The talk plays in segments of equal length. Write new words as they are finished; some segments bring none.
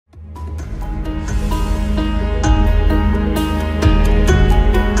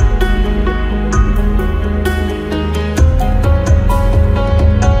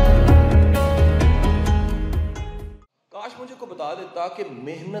کہ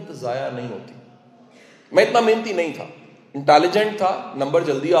محنت ضائع نہیں ہوتی. میں اتنا محنتی نہیں تھا, انٹیلیجنٹ تھا, نمبر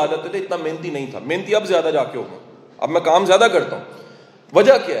جلدی آ جاتے تھے, اتنا محنتی نہیں تھا. محنتی اب زیادہ جا کے ہو گیا, اب میں کام زیادہ کرتا ہوں.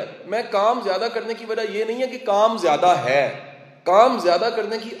 وجہ کیا ہے؟ میں کام زیادہ کرنے کی وجہ یہ نہیں ہے کہ کام زیادہ ہے, کام زیادہ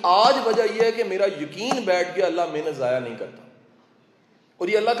کرنے کی آج وجہ یہ ہے کہ میرا یقین بیٹھ گیا اللہ محنت ضائع نہیں کرتا. اور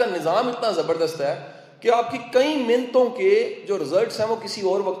یہ اللہ کا نظام اتنا زبردست ہے کہ آپ کی کئی محنتوں کے جو رزلٹس ہیں وہ کسی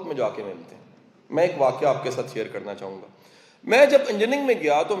اور وقت میں جا کے ملتے ہیں. میں ایک واقعہ آپ کے ساتھ شیئر کرنا چاہوں گا. میں جب انجینئرنگ میں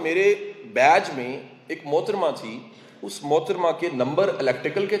گیا تو میرے بیچ میں ایک محترمہ تھی. اس محترمہ کے نمبر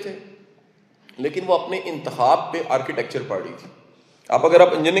الیکٹریکل کے تھے, لیکن وہ اپنے انتخاب پہ آرکیٹیکچر پڑھ رہی تھی. اگر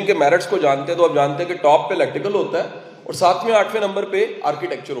آپ انجینئرنگ کے میرٹس کو جانتے ہیں تو آپ جانتے ہیں کہ ٹاپ پہ الیکٹریکل ہوتا ہے اور 7ویں 8ویں نمبر پہ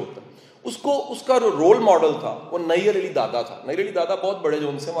آرکیٹیکچر ہوتا ہے. اس کا جو رول ماڈل تھا وہ نیر علی دادا تھا. نیر علی دادا بہت بڑے جو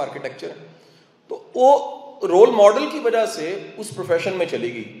ان سے وہ آرکیٹیکچر ہے, تو وہ رول ماڈل کی وجہ سے اس پروفیشن میں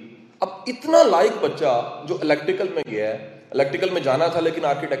چلی گئی. اب اتنا لائق بچہ جو الیکٹریکل میں گیا ہے, الیکٹریکل میں جانا تھا لیکن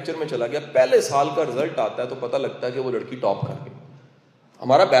آرکیٹیکچر میں چلا گیا, پہلے سال کا رزلٹ آتا ہے تو پتہ لگتا ہے کہ وہ لڑکی ٹاپ کر گئی.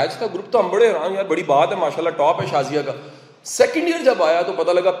 ہمارا بیچ تھا, گروپ, تو ہم بڑے حیران, یار بڑی بات ہے ماشاءاللہ ٹاپ ہے شازیہ کا. سیکنڈ ایئر جب آیا تو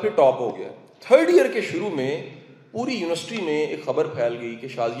پتہ لگا پھر ٹاپ ہو گیا. تھرڈ ایئر کے شروع میں پوری یونیورسٹی میں ایک خبر پھیل گئی کہ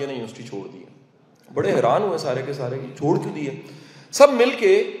شازیہ نے یونیورسٹی چھوڑ دی. بڑے حیران ہوئے سارے کے سارے کہ چھوڑ کیوں دی ہے. سب مل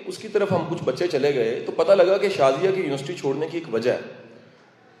کے اس کی طرف ہم کچھ بچے چلے گئے تو پتہ لگا کہ شازیہ کی یونیورسٹی چھوڑنے کی ایک وجہ ہے,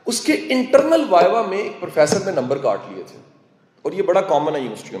 اس کے انٹرنل وائوا میں ایک پروفیسر نے نمبر کاٹ لیے تھے. اور یہ بڑا کامن ہے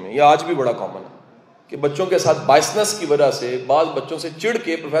یونیورسٹیوں میں, یہ آج بھی بڑا کامن ہے کہ بچوں کے ساتھ بائسنس کی وجہ سے بعض بچوں سے چڑ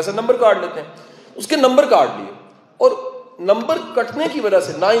کے پروفیسر نمبر کاٹ لیتے ہیں. اس کے نمبر کاٹ لیے اور نمبر کٹنے کی وجہ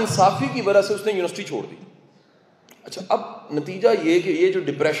سے, ناانصافی کی وجہ سے اس نے یونیورسٹی چھوڑ دی. اچھا, اب نتیجہ یہ کہ یہ جو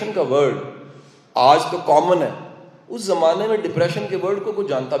ڈپریشن کا ورڈ آج تو کامن ہے, اس زمانے میں ڈپریشن کے ورڈ کو کوئی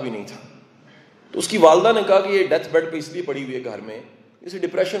جانتا بھی نہیں تھا. تو اس کی والدہ نے کہا کہ یہ ڈیتھ بیڈ پہ اس لیے پڑی ہوئی ہے گھر میں, اسے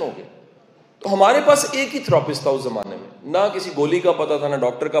ڈپریشن ہو گیا. تو ہمارے پاس ایک ہی تھراپسٹ تھا اس زمانے میں, نہ کسی گولی کا پتا تھا نہ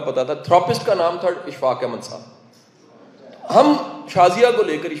ڈاکٹر کا پتا تھا. تھراپسٹ کا نام تھا اشفاق احمد صاحب. ہم شازیہ کو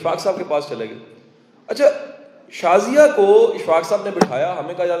لے کر اشفاق صاحب کے پاس چلے گئے. اچھا, شازیہ کو اشفاق صاحب نے بٹھایا,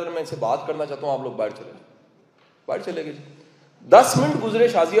 ہمیں کہا جاتا ہے میں ان سے بات کرنا چاہتا ہوں, آپ لوگ باہر چلے جائیں. باہر چلے گئے. 10 منٹ گزرے,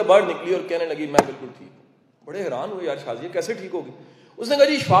 شازیہ باہر نکلی اور کہنے لگی میں بالکل ٹھیک. بڑے حیران ہوئے, یار شازیہ کیسے ٹھیک ہوگی؟ اس نے کہا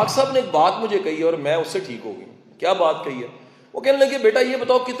جی اشفاق صاحب نے ایک بات مجھے کہی ہے اور میں اس سے ٹھیک ہو گئی. کیا بات کہی ہے؟ وہ کہنے لگے بیٹا یہ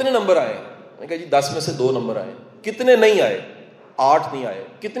بتاؤ کتنے نمبر آئے ہیں؟ میں نے کہا جی 10 میں سے 2 نمبر آئے. کتنے نہیں آئے؟ 8 نہیں آئے.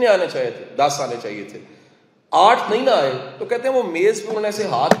 کتنے آنے چاہیے تھے؟ 10 آنے چاہیے تھے. 8 نہیں نہ آئے. تو کہتے ہیں وہ میز پہ انہوں نے ایسے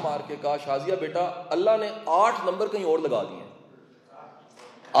ہاتھ مار کے کہا شازیہ بیٹا اللہ نے 8 نمبر کہیں اور لگا دیے,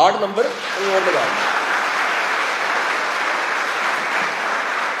 8 نمبر کہیں اور لگا دیے.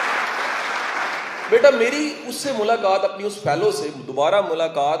 بیٹا میری اس سے ملاقات, اپنی اس فیلو سے دوبارہ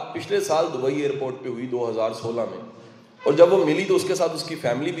ملاقات پچھلے سال دبئی ایئرپورٹ پہ ہوئی 2016 میں. اور جب وہ ملی تو اس کے ساتھ اس کی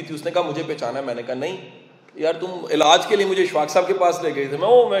فیملی بھی تھی. اس نے کہا مجھے پہچانا ہے. میں نے کہا نہیں یار, تم علاج کے لیے مجھے اشفاق صاحب کے پاس لے گئے تھے.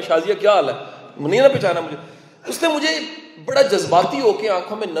 میں شازیہ کیا حال ہے, نہیں نہ پہچانا مجھے. اس نے مجھے بڑا جذباتی ہو کے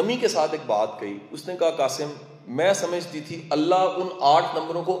آنکھوں میں نمی کے ساتھ ایک بات کہی. اس نے کہا قاسم میں سمجھتی تھی اللہ ان 8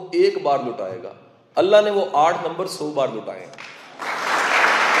 نمبروں کو ایک بار لٹائے گا, اللہ نے وہ 8 نمبر 100 بار لٹائے.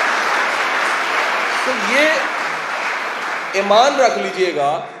 تو یہ ایمان رکھ لیجئے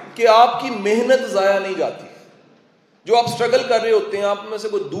گا کہ آپ کی محنت ضائع نہیں جاتی. جو آپ سٹرگل کر رہے ہوتے ہیں, آپ میں سے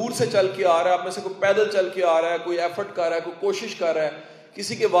کوئی دور سے چل کے آ رہا ہے, آپ میں سے کوئی پیدل چل کے آ رہا ہے, کوئی ایفرٹ کر رہا ہے, کوئی کوشش کر رہا ہے,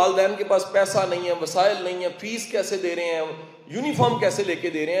 کسی کے والدین کے پاس پیسہ نہیں ہے, وسائل نہیں ہے, فیس کیسے دے رہے ہیں, یونیفارم کیسے لے کے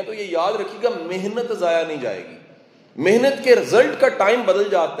دے رہے ہیں, تو یہ یاد رکھیے گا محنت ضائع نہیں جائے گی. محنت کے رزلٹ کا ٹائم بدل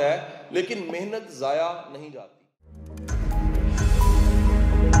جاتا ہے لیکن محنت ضائع نہیں جاتی.